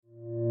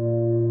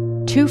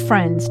Two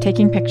friends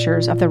taking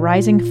pictures of the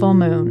rising full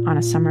moon on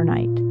a summer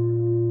night.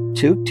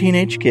 Two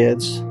teenage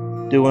kids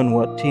doing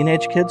what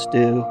teenage kids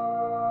do.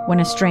 When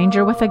a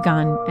stranger with a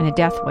gun and a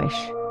death wish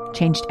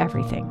changed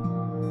everything.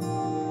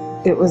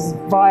 It was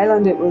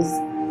violent, it was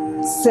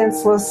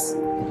senseless,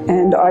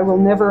 and I will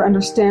never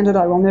understand it,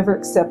 I will never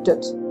accept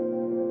it.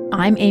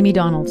 I'm Amy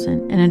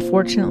Donaldson, and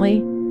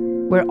unfortunately,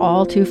 we're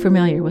all too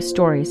familiar with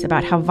stories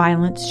about how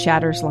violence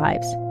shatters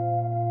lives.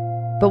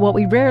 But what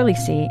we rarely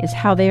see is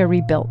how they are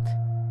rebuilt.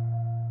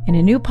 In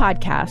a new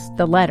podcast,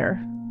 The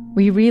Letter,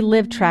 we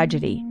relive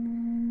tragedy,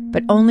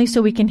 but only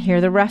so we can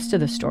hear the rest of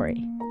the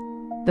story.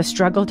 The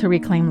struggle to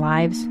reclaim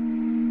lives,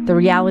 the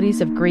realities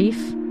of grief,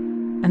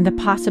 and the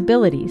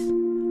possibilities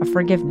of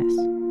forgiveness.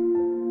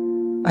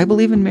 I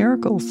believe in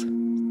miracles.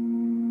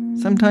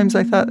 Sometimes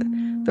I thought,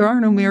 there are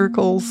no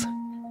miracles.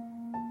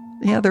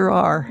 Yeah, there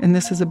are, and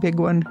this is a big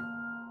one.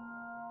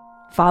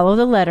 Follow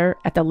The Letter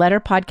at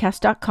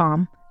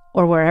theletterpodcast.com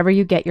or wherever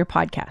you get your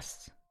podcasts.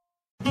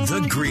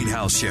 The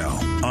Greenhouse Show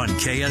on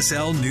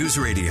KSL News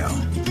Radio.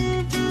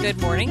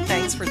 Good morning.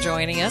 Thanks for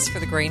joining us for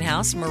The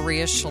Greenhouse.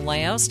 Maria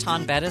Chaleos,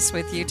 Ton Bettis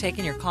with you,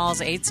 taking your calls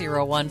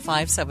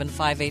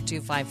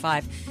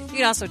 801-575-8255. You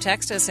can also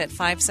text us at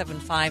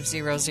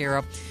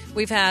 57500.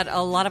 We've had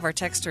a lot of our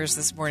texters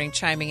this morning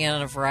chiming in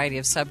on a variety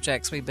of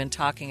subjects we've been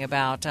talking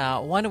about.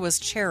 One was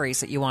cherries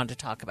that you wanted to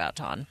talk about,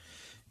 Ton.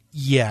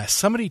 Yes,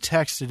 somebody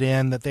texted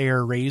in that they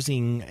are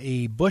raising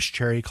a bush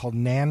cherry called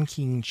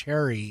Nanking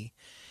cherry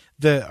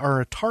that are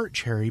a tart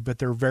cherry, but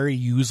they're very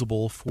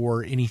usable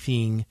for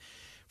anything,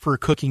 for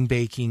cooking,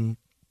 baking,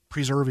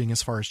 preserving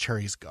as far as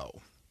cherries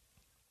go.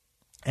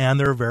 And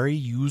they're a very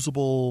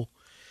usable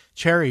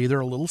cherry.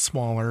 They're a little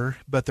smaller,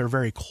 but they're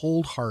very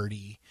cold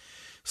hardy.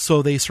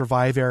 So they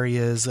survive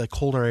areas,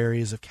 colder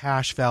areas of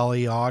Cache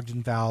Valley,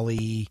 Ogden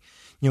Valley,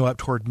 up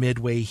toward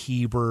Midway,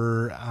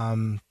 Heber,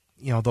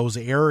 those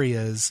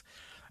areas,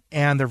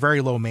 and they're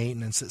very low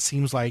maintenance. It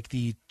seems like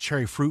the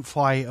cherry fruit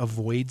fly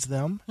avoids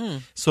them,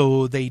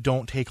 so they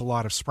don't take a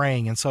lot of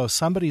spraying. And so if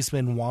somebody's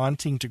been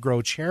wanting to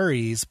grow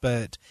cherries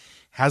but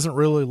hasn't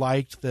really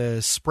liked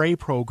the spray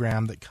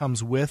program that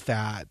comes with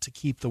that to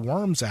keep the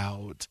worms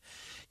out,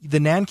 the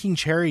Nanking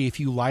cherry, if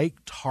you like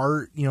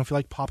tart, if you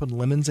like popping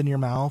lemons in your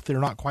mouth, they're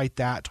not quite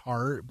that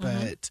tart,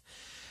 but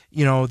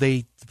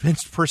the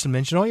person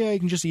mentioned, oh yeah, you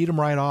can just eat them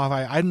right off.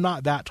 I'm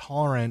not that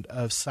tolerant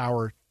of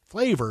sour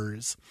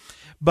flavors,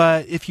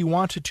 but if you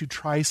wanted to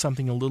try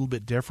something a little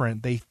bit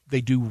different, they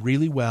do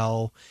really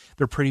well.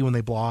 They're pretty when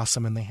they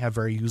blossom, and they have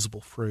very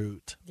usable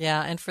fruit.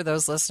 Yeah, and for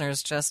those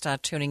listeners just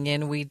tuning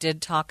in, we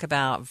did talk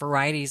about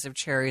varieties of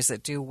cherries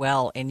that do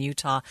well in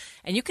Utah,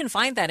 and you can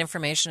find that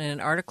information in an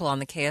article on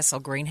the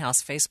KSL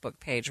Greenhouse Facebook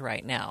page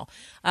right now.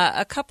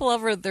 A couple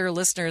of other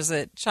listeners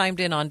that chimed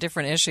in on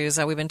different issues.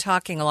 We've been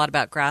talking a lot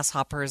about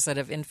grasshoppers that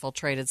have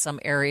infiltrated some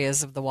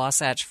areas of the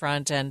Wasatch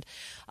Front, and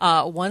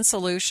one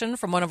solution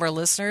from one of our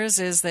listeners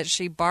is that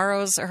she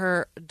borrows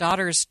her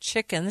daughter's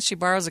chickens. She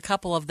borrows a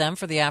couple of them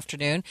for the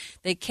afternoon.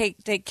 They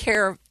take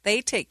care of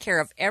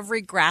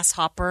every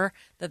grasshopper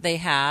that they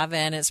have,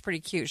 and it's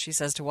pretty cute, she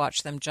says, to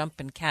watch them jump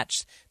and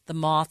catch the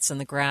moths in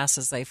the grass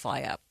as they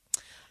fly up.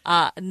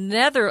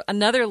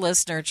 Another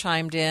listener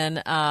chimed in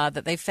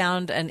that they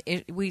found,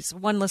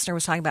 one listener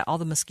was talking about all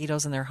the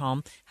mosquitoes in their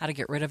home, how to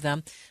get rid of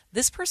them.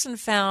 This person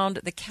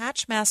found the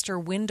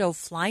Catchmaster window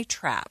fly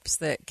traps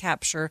that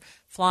capture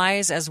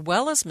flies as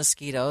well as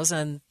mosquitoes,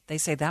 and they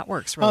say that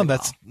works really well. Oh,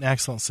 that's an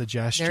excellent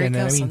suggestion. There you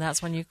go. So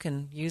that's one you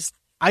can use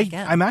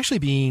again. I'm actually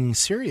being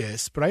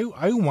serious, but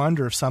I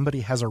wonder if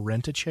somebody has a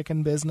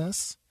rent-a-chicken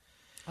business.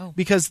 Oh.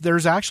 Because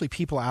there's actually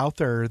people out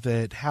there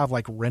that have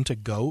like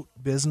rent-a-goat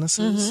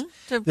businesses.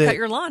 To cut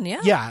your lawn,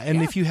 yeah. Yeah,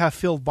 and if you have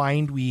field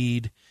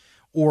bindweed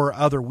or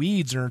other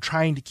weeds and are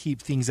trying to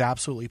keep things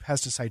absolutely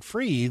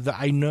pesticide-free,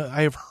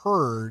 I have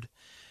heard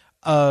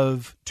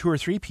of 2 or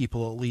 3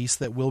 people at least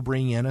that will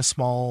bring in a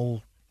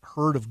small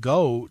herd of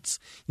goats,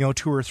 2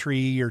 or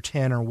 3 or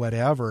 10 or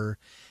whatever,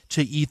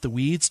 to eat the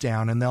weeds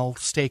down, and they'll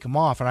stake them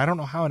off. And I don't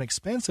know how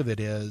inexpensive it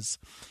is,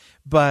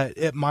 but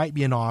it might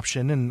be an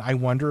option, and I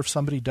wonder if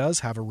somebody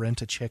does have a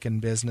rent-a-chicken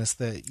business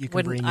that you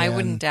can bring in. I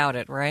wouldn't doubt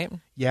it, right?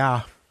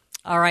 Yeah.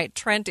 All right,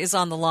 Trent is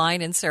on the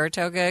line in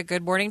Saratoga.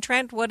 Good morning,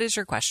 Trent. What is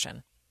your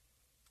question?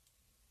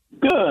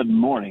 Good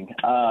morning.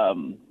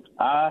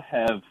 I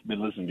have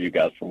been listening to you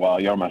guys for a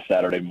while. You're my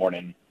Saturday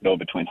morning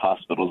go-between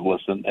hospitals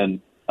listen, and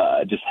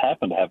I just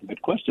happened to have a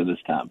good question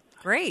this time.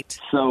 Great.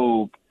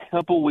 So a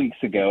couple weeks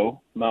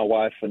ago, my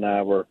wife and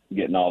I were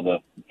getting all the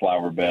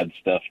flower bed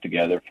stuff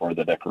together for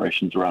the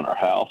decorations around our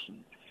house.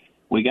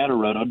 We got a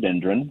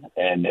rhododendron,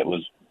 and it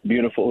was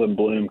beautiful in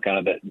bloom, kind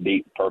of that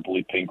deep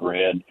purpley pink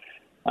red.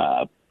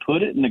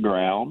 Put it in the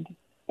ground,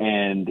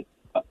 and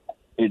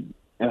it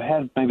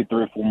had maybe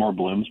 3 or 4 more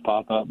blooms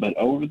pop up. But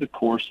over the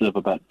course of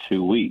about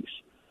 2 weeks,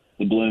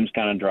 the blooms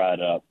kind of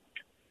dried up,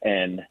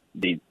 and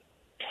the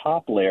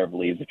top layer of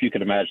leaves, if you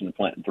could imagine the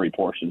plant in 3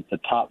 portions, the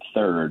top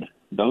third,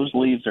 those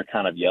leaves are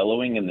kind of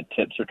yellowing and the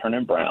tips are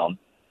turning brown.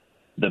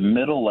 The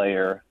middle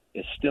layer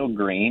is still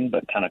green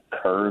but kind of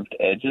curved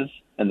edges,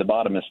 and the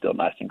bottom is still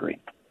nice and green.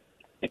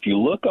 If you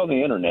look on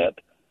the internet,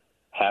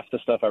 half the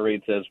stuff I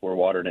read says we're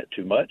watering it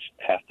too much.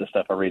 Half the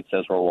stuff I read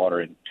says we're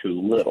watering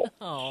too little.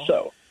 Oh.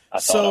 So I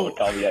thought I would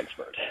call the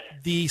expert.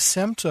 The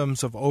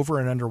symptoms of over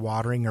and under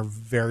watering are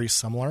very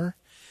similar,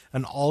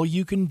 and all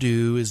you can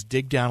do is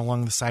dig down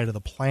along the side of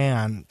the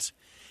plant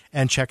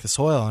and check the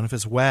soil. And if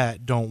it's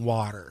wet, don't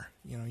water.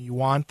 You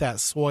want that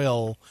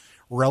soil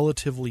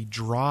relatively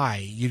dry.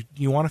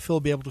 You want to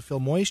be able to feel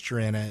moisture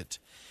in it,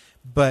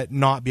 but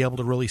not be able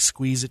to really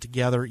squeeze it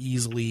together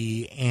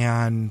easily,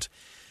 and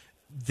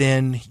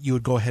then you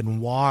would go ahead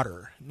and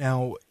water.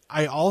 Now,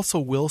 I also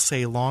will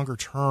say longer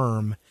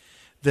term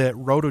that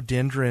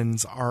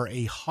rhododendrons are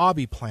a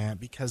hobby plant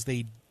because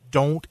they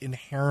don't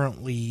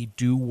inherently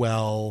do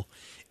well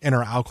in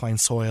our alkaline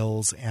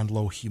soils and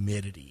low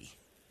humidity.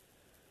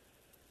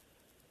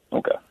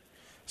 Okay.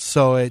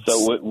 So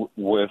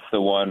with the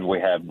one we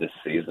have this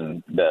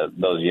season,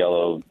 those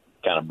yellow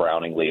kind of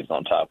browning leaves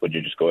on top, would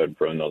you just go ahead and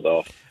prune those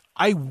off?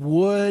 I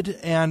would,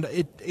 and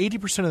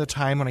 80% of the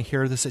time when I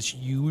hear this, it's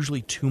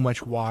usually too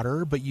much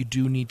water, but you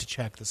do need to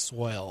check the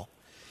soil.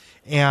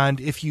 And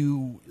if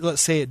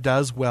let's say it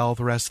does well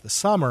the rest of the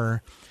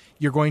summer,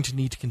 you're going to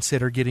need to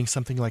consider getting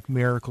something like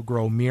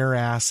Miracle-Gro Mere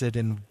Acid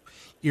and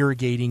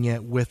irrigating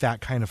it with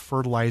that kind of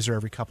fertilizer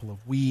every couple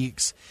of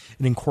weeks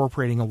and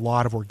incorporating a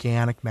lot of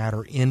organic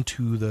matter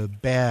into the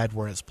bed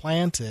where it's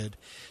planted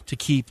to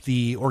keep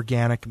the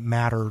organic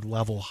matter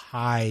level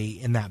high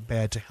in that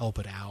bed to help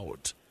it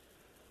out.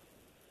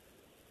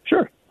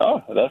 Sure.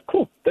 Oh, that's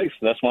cool. Thanks.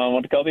 That's why I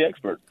wanted to call the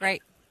expert.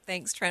 Great.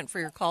 Thanks, Trent, for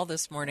your call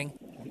this morning.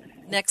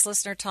 Next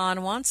listener,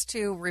 Ton, wants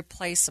to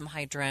replace some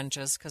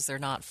hydrangeas because they're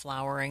not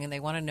flowering, and they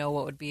want to know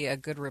what would be a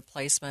good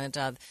replacement.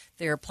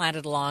 They're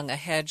planted along a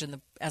hedge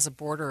as a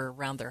border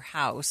around their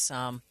house.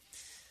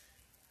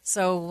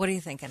 So what are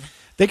you thinking?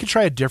 They could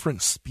try a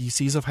different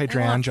species of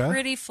hydrangea.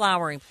 Pretty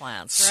flowering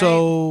plants, right?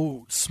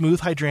 So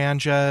smooth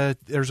hydrangea,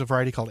 there's a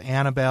variety called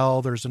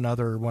Annabelle. There's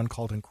another one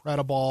called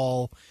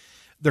Incredible.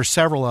 There's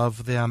several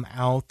of them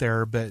out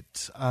there,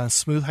 but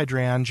smooth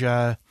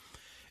hydrangea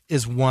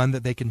is one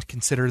that they can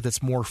consider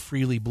that's more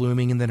freely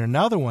blooming. And then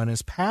another one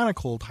is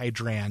panicled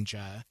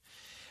hydrangea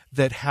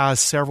that has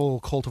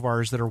several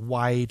cultivars that are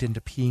white into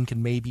pink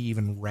and maybe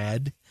even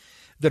red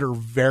that are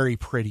very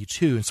pretty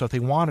too. And so if they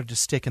wanted to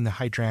stick in the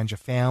hydrangea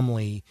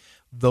family,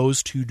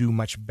 those two do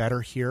much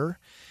better here.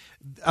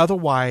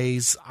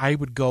 Otherwise, I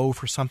would go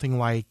for something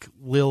like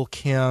Lil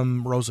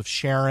Kim Rose of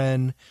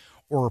Sharon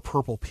or a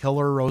Purple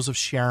Pillar Rose of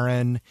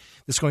Sharon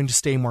that's going to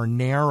stay more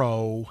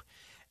narrow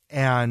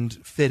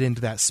and fit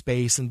into that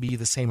space and be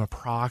the same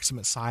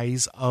approximate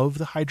size of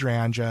the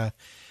hydrangea.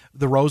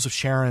 The Rose of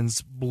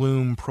Sharons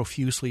bloom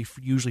profusely,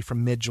 usually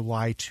from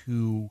mid-July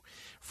to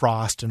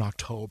frost in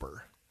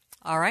October.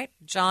 All right.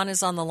 John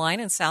is on the line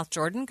in South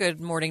Jordan. Good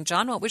morning,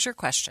 John. What was your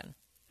question?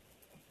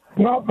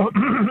 Well,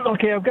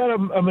 okay, I've got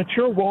a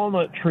mature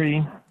walnut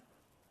tree,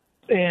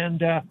 and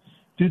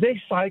do they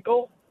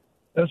cycle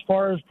as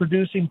far as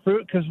producing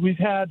fruit? Because we've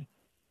had,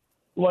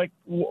 like,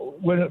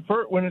 when it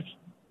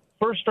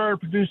first started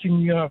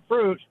producing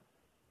fruit,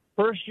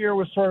 first year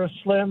was sort of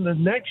slim. The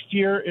next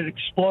year it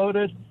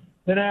exploded.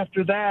 Then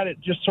after that, it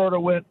just sort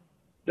of went.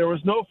 There was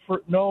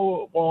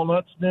no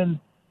walnuts. Then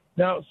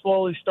now it's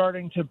slowly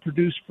starting to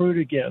produce fruit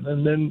again.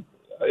 And then,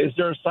 is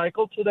there a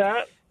cycle to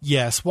that?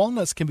 Yes,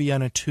 walnuts can be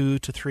on a 2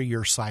 to 3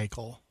 year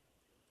cycle,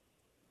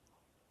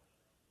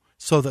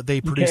 so that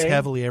they produce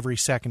heavily every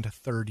second to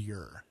third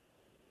year.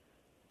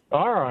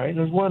 All right, I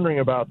was wondering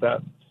about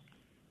that.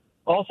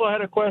 Also, I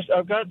had a question.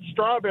 I've got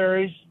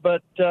strawberries,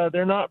 but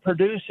they're not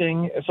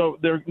producing, so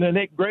they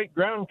make great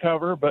ground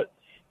cover, but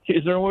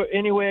is there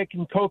any way I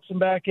can coax them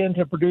back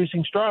into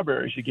producing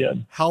strawberries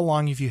again? How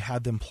long have you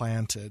had them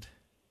planted?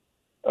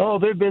 Oh,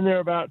 they've been there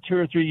about 2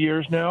 or 3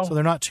 years now. So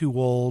they're not too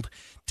old.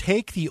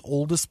 Take the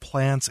oldest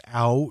plants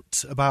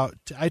out.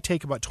 I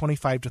take about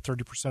 25 to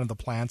 30% of the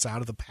plants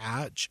out of the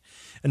patch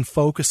and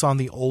focus on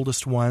the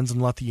oldest ones and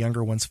let the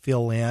younger ones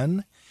fill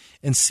in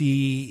and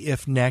see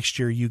if next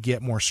year you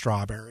get more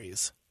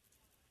strawberries.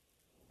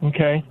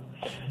 Okay.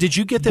 Did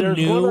you get them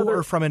new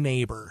or from a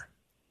neighbor?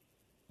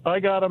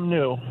 I got them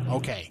new.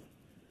 Okay,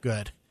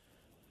 good.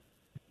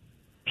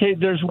 Okay,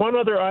 there's one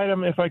other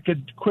item if I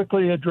could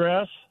quickly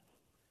address.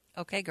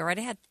 Okay, go right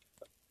ahead.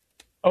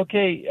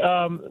 Okay,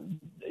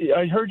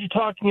 I heard you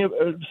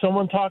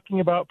someone talking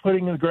about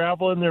putting the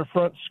gravel in their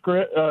front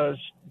strips.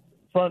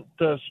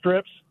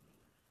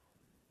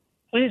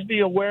 Please be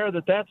aware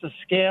that that's a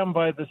scam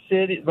by the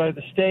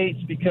states,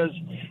 because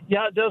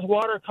it does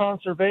water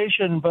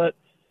conservation, but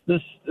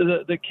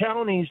the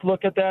counties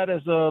look at that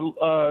as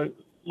a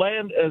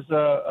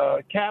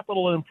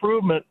capital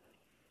improvement,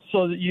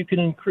 so that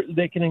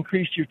they can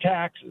increase your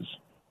taxes.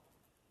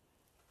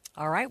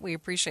 All right. We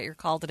appreciate your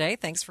call today.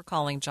 Thanks for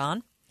calling,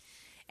 John.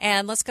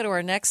 And let's go to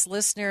our next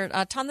listener.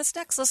 Tom, this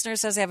next listener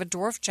says they have a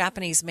dwarf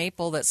Japanese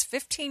maple that's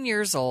 15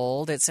 years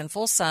old. It's in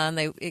full sun.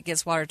 It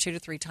gets watered 2 to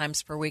 3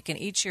 times per week, and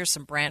each year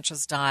some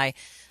branches die.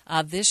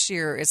 This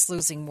year it's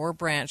losing more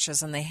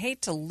branches, and they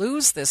hate to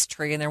lose this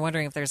tree, and they're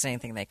wondering if there's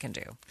anything they can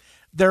do.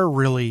 There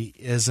really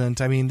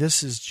isn't. I mean,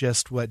 this is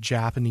just what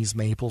Japanese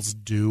maples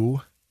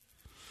do.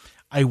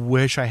 I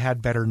wish I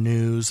had better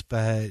news,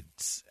 but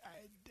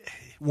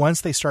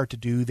once they start to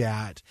do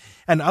that,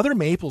 and other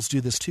maples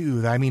do this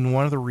too. I mean,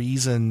 one of the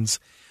reasons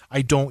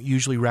I don't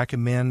usually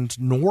recommend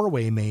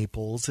Norway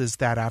maples is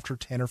that after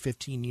 10 or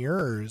 15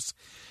 years,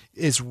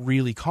 it's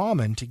really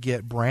common to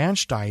get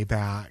branch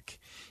dieback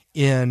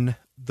in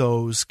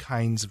those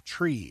kinds of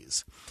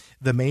trees.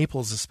 The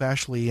maples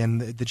especially,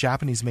 and the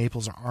Japanese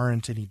maples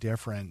aren't any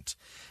different.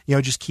 You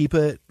know, just keep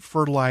it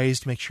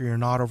fertilized, make sure you're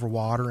not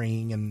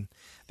overwatering, and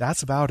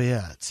that's about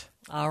it.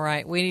 All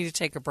right, we need to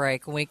take a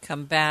break. When we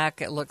come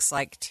back, it looks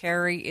like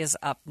Terry is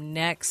up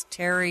next.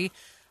 Terry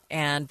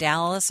and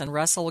Dallas and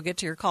Russell will get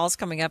to your calls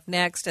coming up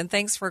next. And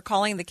thanks for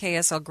calling the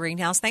KSL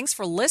Greenhouse. Thanks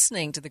for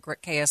listening to the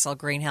KSL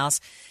Greenhouse.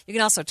 You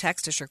can also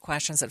text us your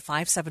questions at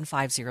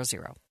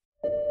 57500.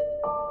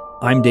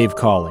 I'm Dave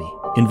Cawley,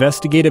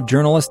 investigative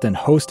journalist and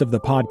host of the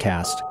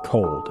podcast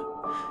Cold.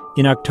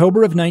 In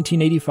October of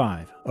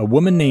 1985, a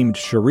woman named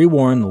Cherie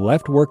Warren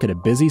left work at a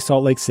busy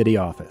Salt Lake City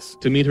office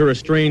to meet her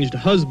estranged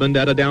husband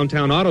at a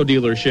downtown auto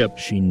dealership.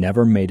 She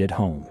never made it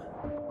home.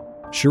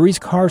 Cherie's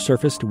car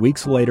surfaced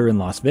weeks later in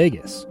Las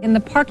Vegas. In the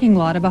parking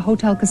lot of a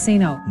hotel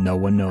casino. No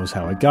one knows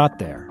how it got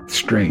there.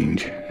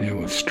 Strange. It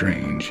was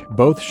strange.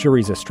 Both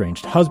Cherie's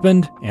estranged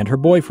husband and her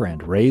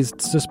boyfriend raised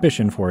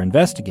suspicion for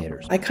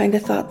investigators. I kind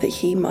of thought that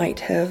he might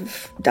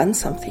have done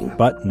something.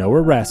 But no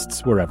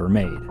arrests were ever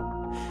made.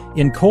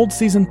 In Cold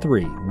Season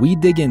 3, we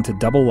dig into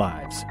double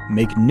lives,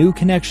 make new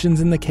connections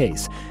in the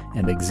case,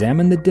 and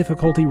examine the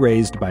difficulty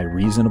raised by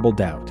reasonable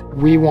doubt.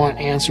 We want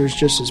answers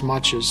just as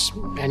much as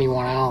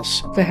anyone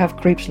else. They have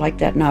creeps like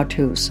that now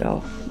too,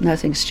 so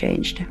nothing's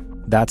changed.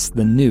 That's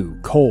the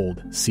new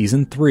Cold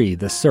Season 3,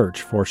 The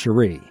Search for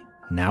Cherie,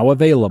 now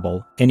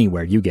available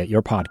anywhere you get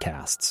your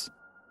podcasts.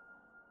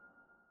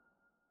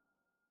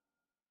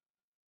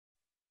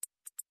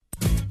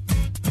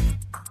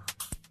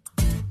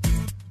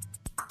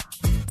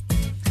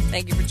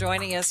 Thank you for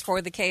joining us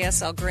for the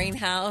KSL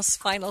Greenhouse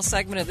final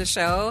segment of the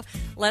show.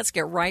 Let's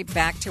get right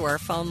back to our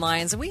phone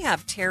lines. We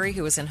have Terry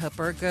who is in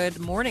Hooper. Good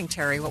morning,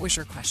 Terry. What was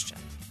your question?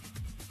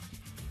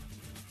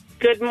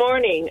 Good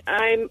morning.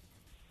 I'm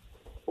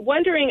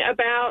wondering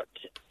about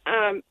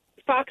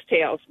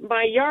foxtails.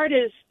 My yard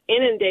is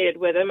inundated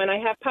with them, and I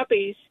have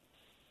puppies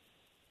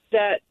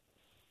that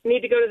need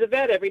to go to the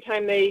vet every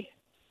time they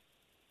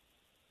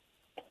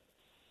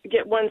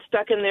get one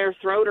stuck in their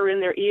throat or in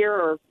their ear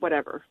or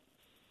whatever.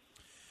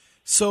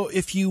 So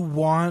if you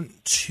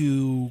want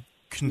to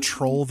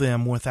control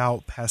them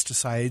without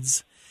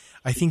pesticides,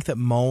 I think that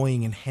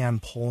mowing and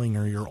hand pulling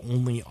are your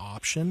only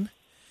option,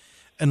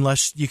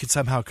 unless you could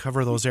somehow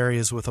cover those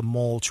areas with a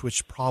mulch,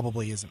 which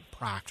probably isn't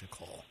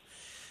practical.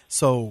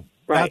 So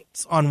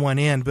that's on one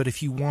end, but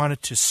if you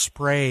wanted to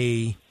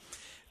spray,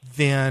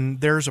 then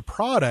there's a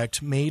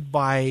product made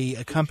by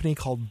a company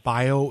called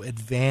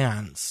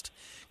BioAdvanced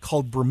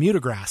called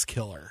Bermuda Grass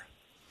Killer.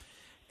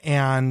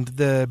 And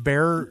the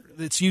Bayer,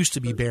 it's used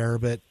to be Bayer,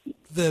 but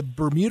the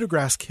Bermuda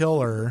Grass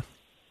Killer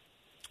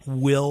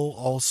will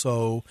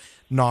also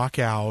knock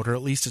out, or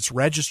at least it's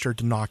registered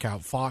to knock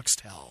out,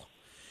 foxtail.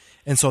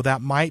 And so that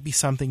might be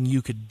something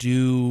you could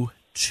do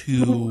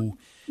to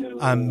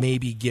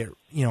maybe get,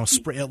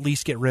 spray, at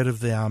least get rid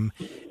of them.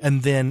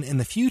 And then in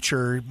the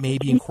future,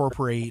 maybe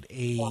incorporate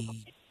a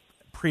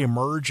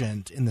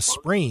pre-emergent in the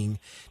spring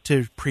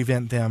to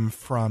prevent them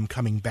from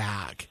coming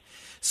back.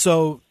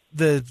 So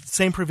the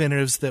same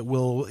preventatives that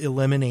will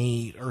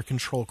eliminate or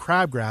control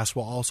crabgrass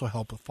will also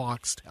help with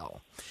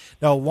foxtail.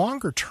 Now,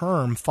 longer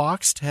term,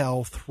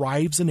 foxtail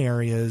thrives in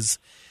areas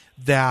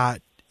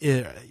that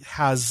it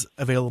has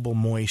available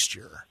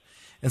moisture.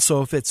 And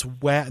so if it's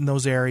wet in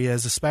those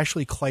areas,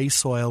 especially clay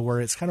soil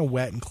where it's kind of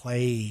wet and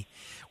clay,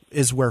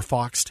 is where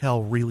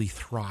foxtail really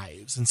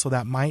thrives. And so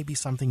that might be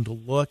something to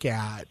look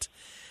at.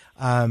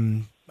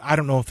 I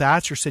don't know if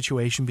that's your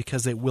situation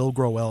because it will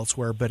grow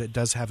elsewhere, but it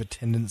does have a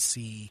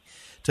tendency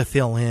to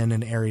fill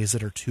in areas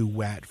that are too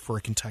wet for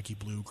a Kentucky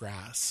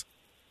bluegrass.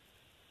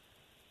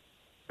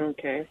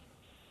 Okay.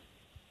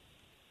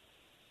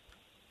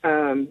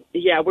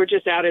 We're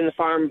just out in the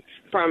farm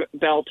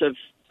belt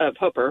of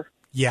Hooper.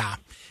 Yeah,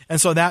 and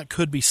so that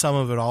could be some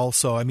of it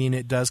also. I mean,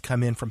 it does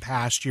come in from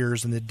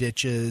pastures and the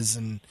ditches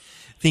and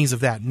things of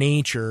that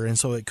nature, and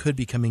so it could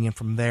be coming in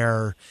from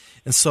there.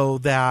 And so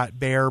that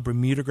Bayer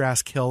Bermuda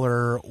Grass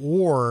Killer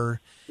or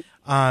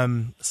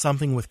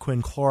something with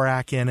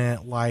quinclorac in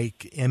it,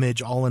 like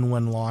Image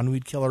All-in-One Lawn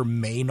Weed Killer,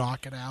 may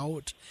knock it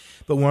out.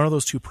 But one of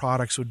those two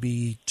products would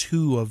be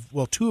two of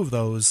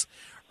those,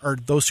 or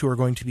those two are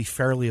going to be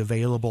fairly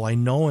available. I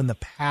know in the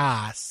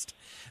past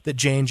that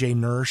J&J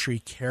Nursery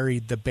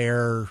carried the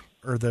Bayer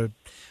or the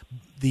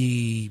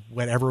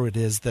whatever it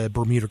is, the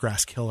Bermuda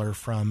Grass Killer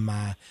from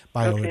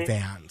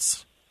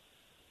BioAdvance.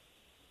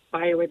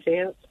 Okay.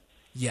 BioAdvance?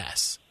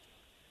 Yes.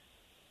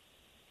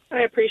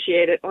 I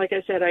appreciate it. Like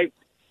I said, I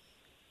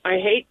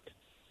hate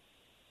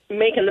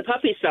making the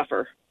puppies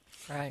suffer.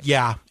 Right.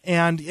 Yeah,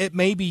 and it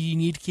may be you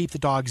need to keep the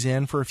dogs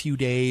in for a few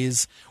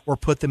days or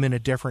put them in a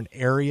different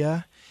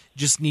area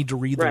Just need to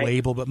read the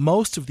label. But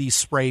most of these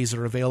sprays that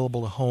are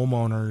available to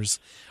homeowners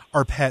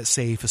are pet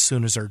safe as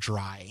soon as they're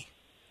dry.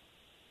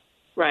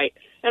 Right.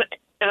 And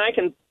I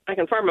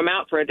can farm them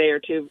out for a day or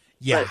two.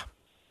 Yeah.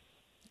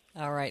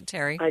 All right,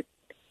 Terry.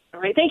 All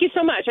right. Thank you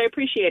so much. I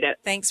appreciate it.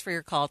 Thanks for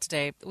your call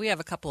today. We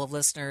have a couple of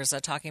listeners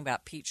talking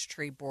about peach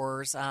tree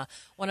borers.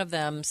 One of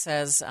them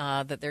says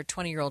that their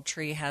 20-year-old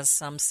tree has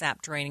some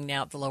sap draining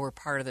out the lower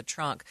part of the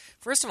trunk.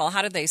 First of all,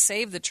 how did they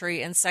save the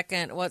tree? And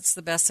second, what's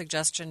the best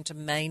suggestion to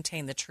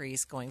maintain the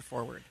trees going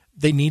forward?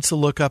 They need to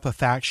look up a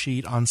fact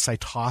sheet on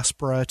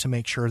Cytospora to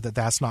make sure that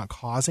that's not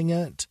causing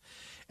it.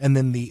 And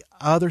then the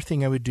other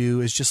thing I would do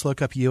is just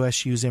look up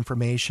USU's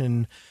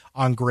information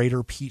on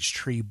greater peach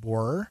tree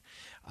borer.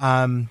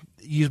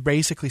 You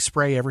basically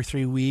spray every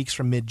 3 weeks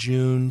from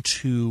mid-June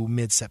to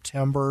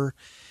mid-September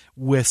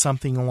with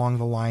something along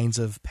the lines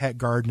of Pet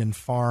Garden and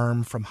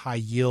Farm from High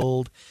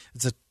Yield.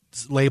 It's a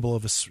label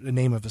of a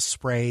name of a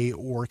spray,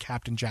 or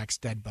Captain Jack's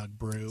Dead Bug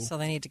Brew. So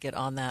they need to get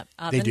on that.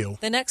 They do.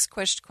 The next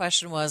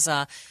question was,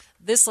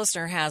 this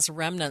listener has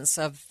remnants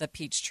of the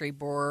peach tree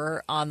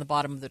borer on the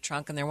bottom of the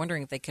trunk, and they're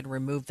wondering if they could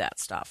remove that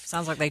stuff.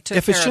 Sounds like they took care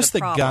of the problem. If it's just the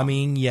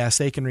gumming, yes,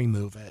 they can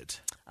remove it.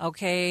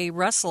 Okay,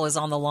 Russell is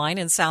on the line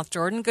in South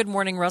Jordan. Good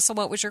morning, Russell.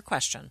 What was your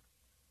question?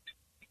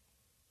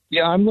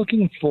 Yeah, I'm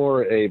looking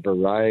for a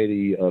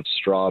variety of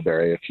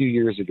strawberry. A few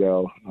years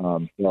ago,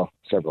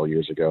 several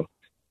years ago,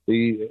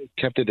 we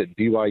kept it at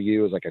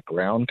BYU as like a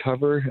ground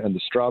cover, and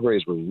the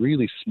strawberries were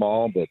really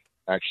small but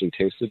actually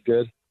tasted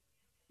good.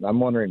 I'm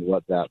wondering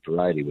what that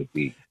variety would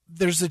be.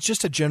 There's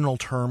just a general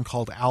term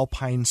called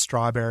alpine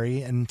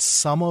strawberry, and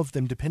some of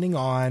them, depending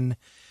on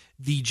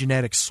the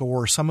genetic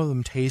source, some of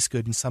them taste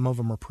good and some of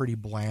them are pretty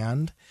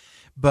bland.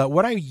 But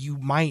what you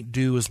might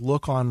do is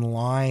look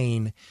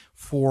online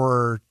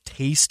for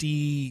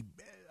tasty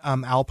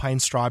alpine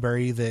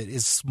strawberry that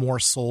is more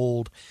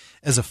sold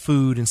as a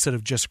food instead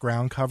of just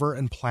ground cover,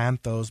 and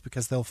plant those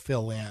because they'll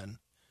fill in.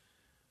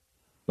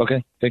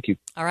 Okay, thank you.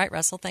 All right,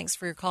 Russell, thanks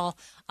for your call.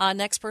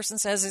 Next person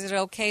says, is it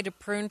okay to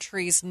prune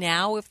trees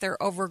now if they're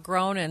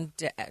overgrown and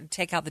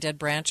take out the dead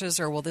branches,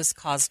 or will this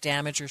cause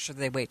damage, or should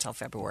they wait till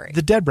February?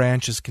 The dead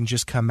branches can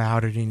just come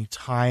out at any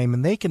time,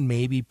 and they can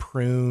maybe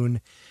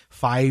prune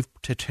 5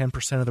 to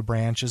 10% of the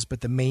branches,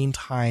 but the main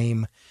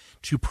time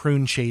to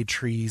prune shade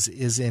trees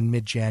is in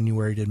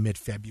mid-January to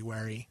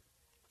mid-February.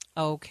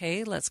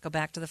 Okay, let's go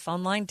back to the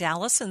phone line.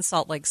 Dallas in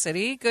Salt Lake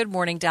City. Good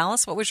morning,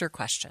 Dallas. What was your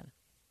question?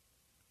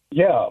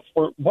 Yeah,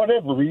 for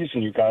whatever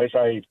reason, you guys,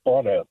 I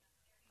bought a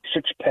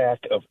 6-pack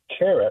of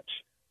carrots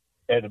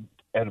at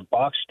a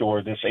box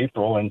store this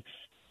April, and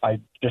I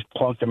just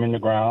plunked them in the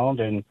ground,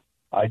 and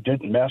I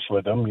didn't mess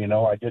with them. You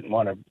know, I didn't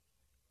want to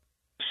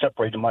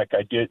separate them like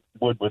I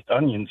would with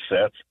onion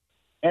sets.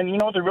 And, you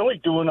know, they're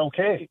really doing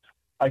okay.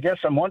 I guess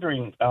I'm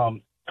wondering,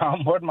 Tom,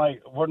 what am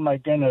I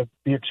going to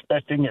be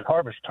expecting at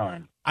harvest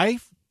time? I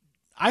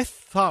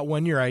thought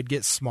one year I'd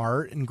get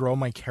smart and grow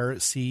my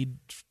carrot seed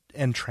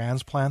and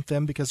transplant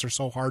them because they're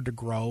so hard to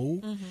grow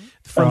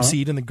from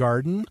seed in the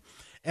garden.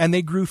 And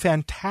they grew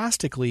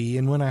fantastically.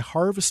 And when I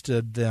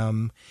harvested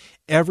them,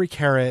 every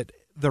carrot,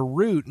 the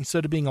root,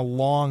 instead of being a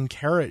long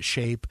carrot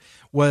shape,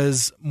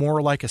 was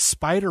more like a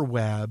spider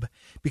web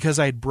because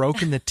I'd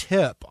broken the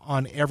tip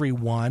on every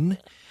one,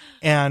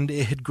 and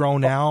it had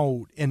grown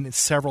out in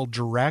several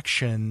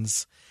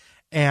directions,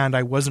 and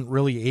I wasn't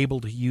really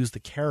able to use the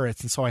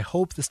carrots. And so I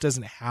hope this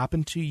doesn't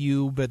happen to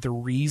you, but the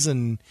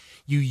reason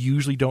you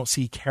usually don't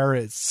see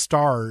carrot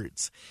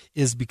starts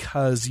is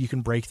because you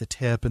can break the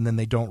tip and then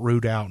they don't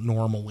root out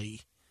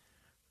normally.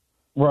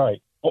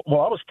 Right.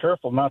 Well, I was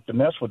careful not to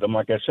mess with them.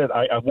 Like I said,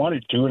 I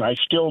wanted to, and I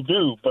still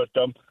do, but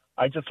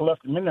I just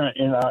left them in there.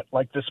 And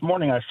like this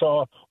morning, I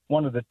saw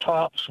one of the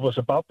tops was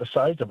about the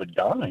size of a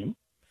dime.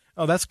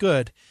 Oh, that's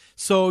good.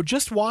 So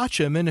just watch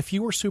them, and if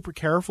you were super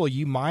careful,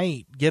 you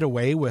might get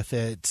away with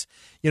it.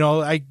 You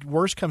know,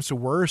 worst comes to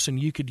worst,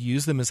 and you could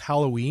use them as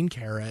Halloween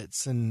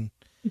carrots, and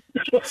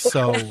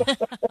so.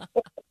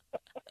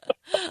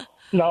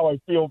 Now I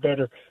feel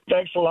better.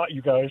 Thanks a lot,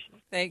 you guys.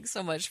 Thanks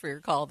so much for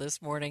your call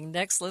this morning.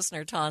 Next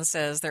listener, Ton,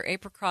 says their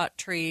apricot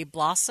tree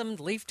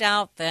blossomed, leafed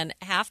out, then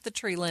half the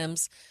tree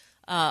limbs,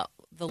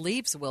 the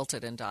leaves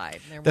wilted and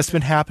died. That's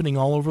been happening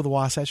all over the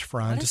Wasatch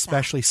Front,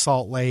 especially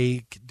Salt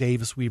Lake,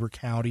 Davis, Weber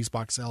counties,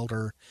 Box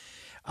Elder.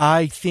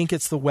 I think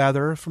it's the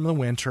weather from the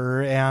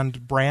winter,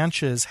 and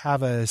branches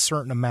have a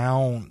certain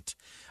amount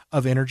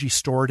of energy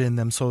stored in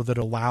them so that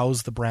it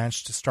allows the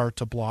branch to start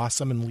to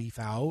blossom and leaf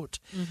out.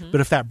 Mm-hmm.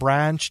 But if that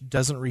branch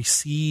doesn't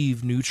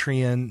receive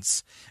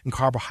nutrients and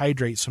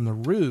carbohydrates from the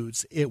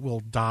roots, it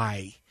will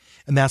die.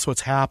 And that's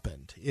what's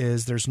happened,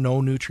 is there's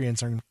no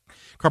nutrients or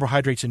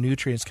carbohydrates and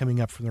nutrients coming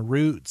up from the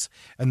roots,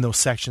 and those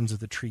sections of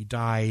the tree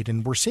died.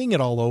 And we're seeing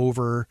it all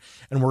over,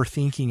 and we're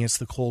thinking it's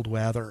the cold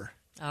weather.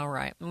 All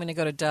right. I'm going to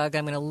go to Doug.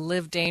 I'm going to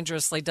live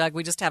dangerously. Doug,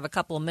 we just have a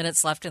couple of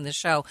minutes left in the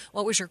show.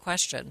 What was your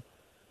question?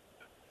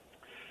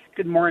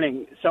 Good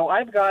morning. So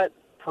I've got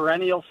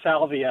perennial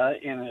salvia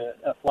in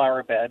a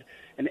flower bed,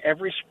 and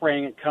every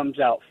spring it comes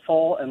out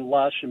full and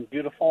lush and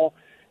beautiful.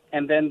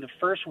 and then the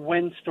first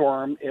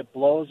windstorm, it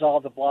blows all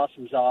the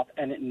blossoms off,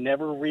 and it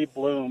never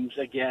reblooms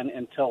again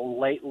until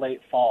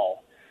late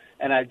fall.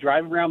 And I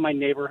drive around my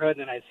neighborhood,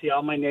 and I see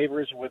all my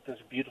neighbors with this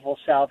beautiful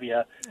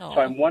salvia. Oh. So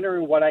I'm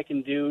wondering what I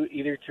can do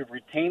either to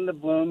retain the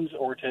blooms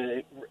or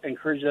to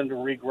encourage them to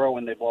regrow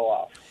when they blow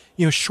off.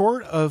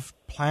 Short of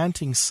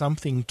planting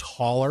something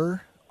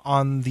taller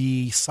on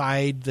the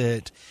side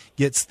that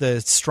gets the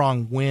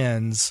strong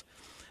winds,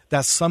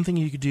 that's something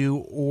you could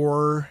do.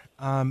 Or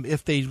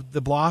if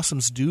the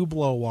blossoms do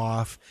blow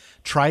off,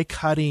 try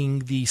cutting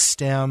the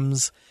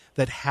stems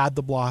that had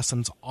the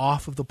blossoms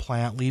off of the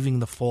plant, leaving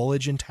the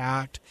foliage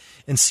intact,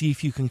 and see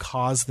if you can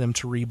cause them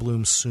to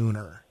rebloom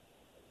sooner.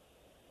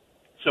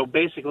 So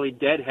basically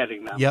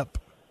deadheading them. Yep.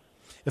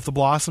 If the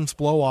blossoms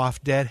blow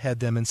off,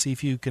 deadhead them and see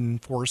if you can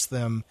force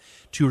them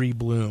to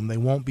rebloom. They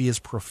won't be as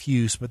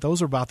profuse, but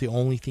those are about the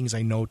only things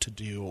I know to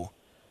do.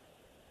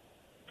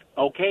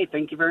 Okay,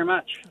 thank you very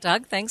much.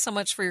 Doug, thanks so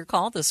much for your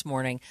call this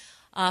morning.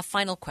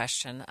 Final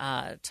question,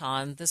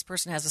 Ton. This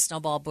person has a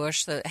snowball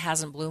bush that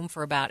hasn't bloomed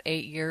for about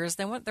 8 years.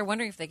 They're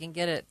wondering if they can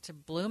get it to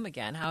bloom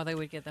again, how they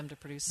would get them to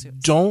produce soon.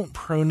 Don't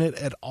prune it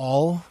at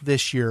all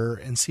this year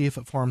and see if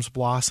it forms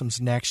blossoms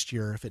next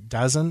year. If it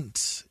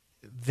doesn't,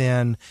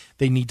 then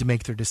they need to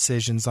make their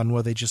decisions on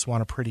whether they just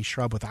want a pretty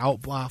shrub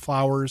without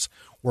flowers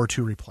or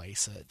to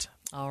replace it.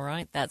 All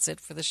right, that's it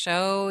for the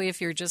show.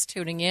 If you're just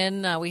tuning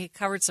in, we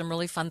covered some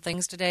really fun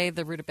things today.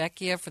 The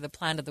Rudbeckia for the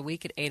plant of the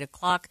week at 8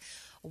 o'clock.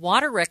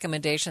 Water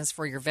recommendations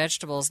for your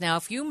vegetables. Now,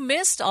 if you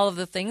missed all of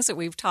the things that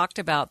we've talked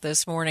about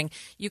this morning,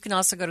 you can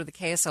also go to the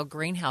KSL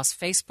Greenhouse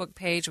Facebook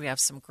page. We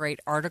have some great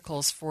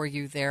articles for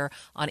you there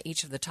on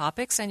each of the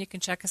topics, and you can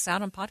check us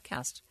out on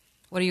podcast.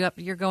 What are you up?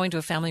 You're going to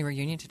a family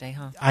reunion today,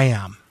 huh? I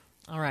am.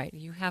 All right.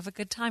 You have a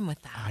good time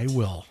with that. I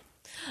will.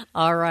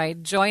 All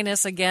right. Join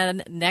us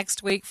again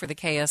next week for the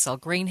KSL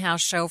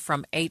Greenhouse Show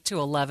from 8 to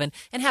 11,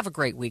 and have a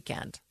great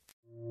weekend.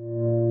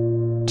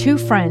 Two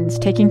friends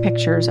taking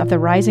pictures of the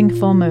rising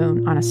full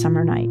moon on a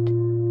summer night.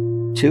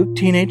 Two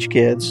teenage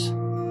kids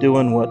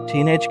doing what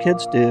teenage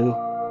kids do.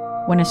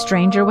 When a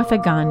stranger with a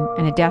gun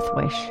and a death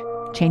wish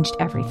changed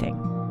everything.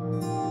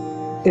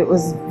 It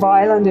was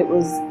violent, it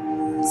was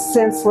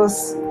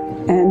senseless,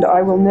 and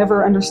I will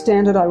never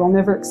understand it. I will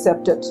never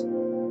accept it.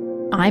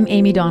 I'm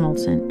Amy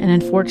Donaldson, and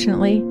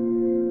unfortunately,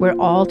 we're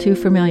all too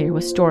familiar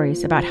with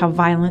stories about how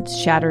violence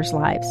shatters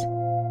lives.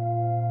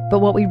 But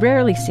what we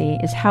rarely see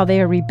is how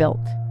they are rebuilt.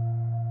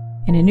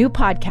 In a new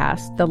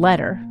podcast, The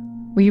Letter,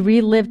 we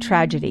relive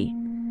tragedy,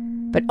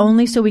 but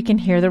only so we can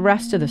hear the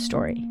rest of the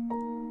story.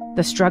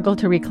 The struggle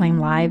to reclaim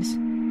lives,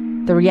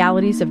 the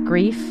realities of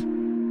grief,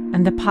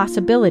 and the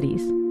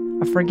possibilities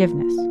of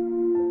forgiveness.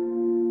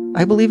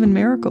 I believe in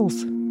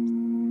miracles.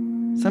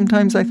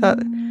 Sometimes I thought,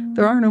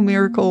 there are no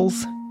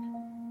miracles.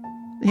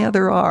 Yeah,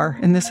 there are,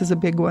 and this is a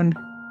big one.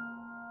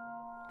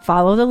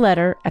 Follow The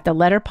Letter at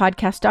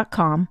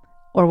theletterpodcast.com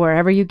or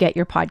wherever you get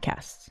your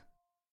podcasts.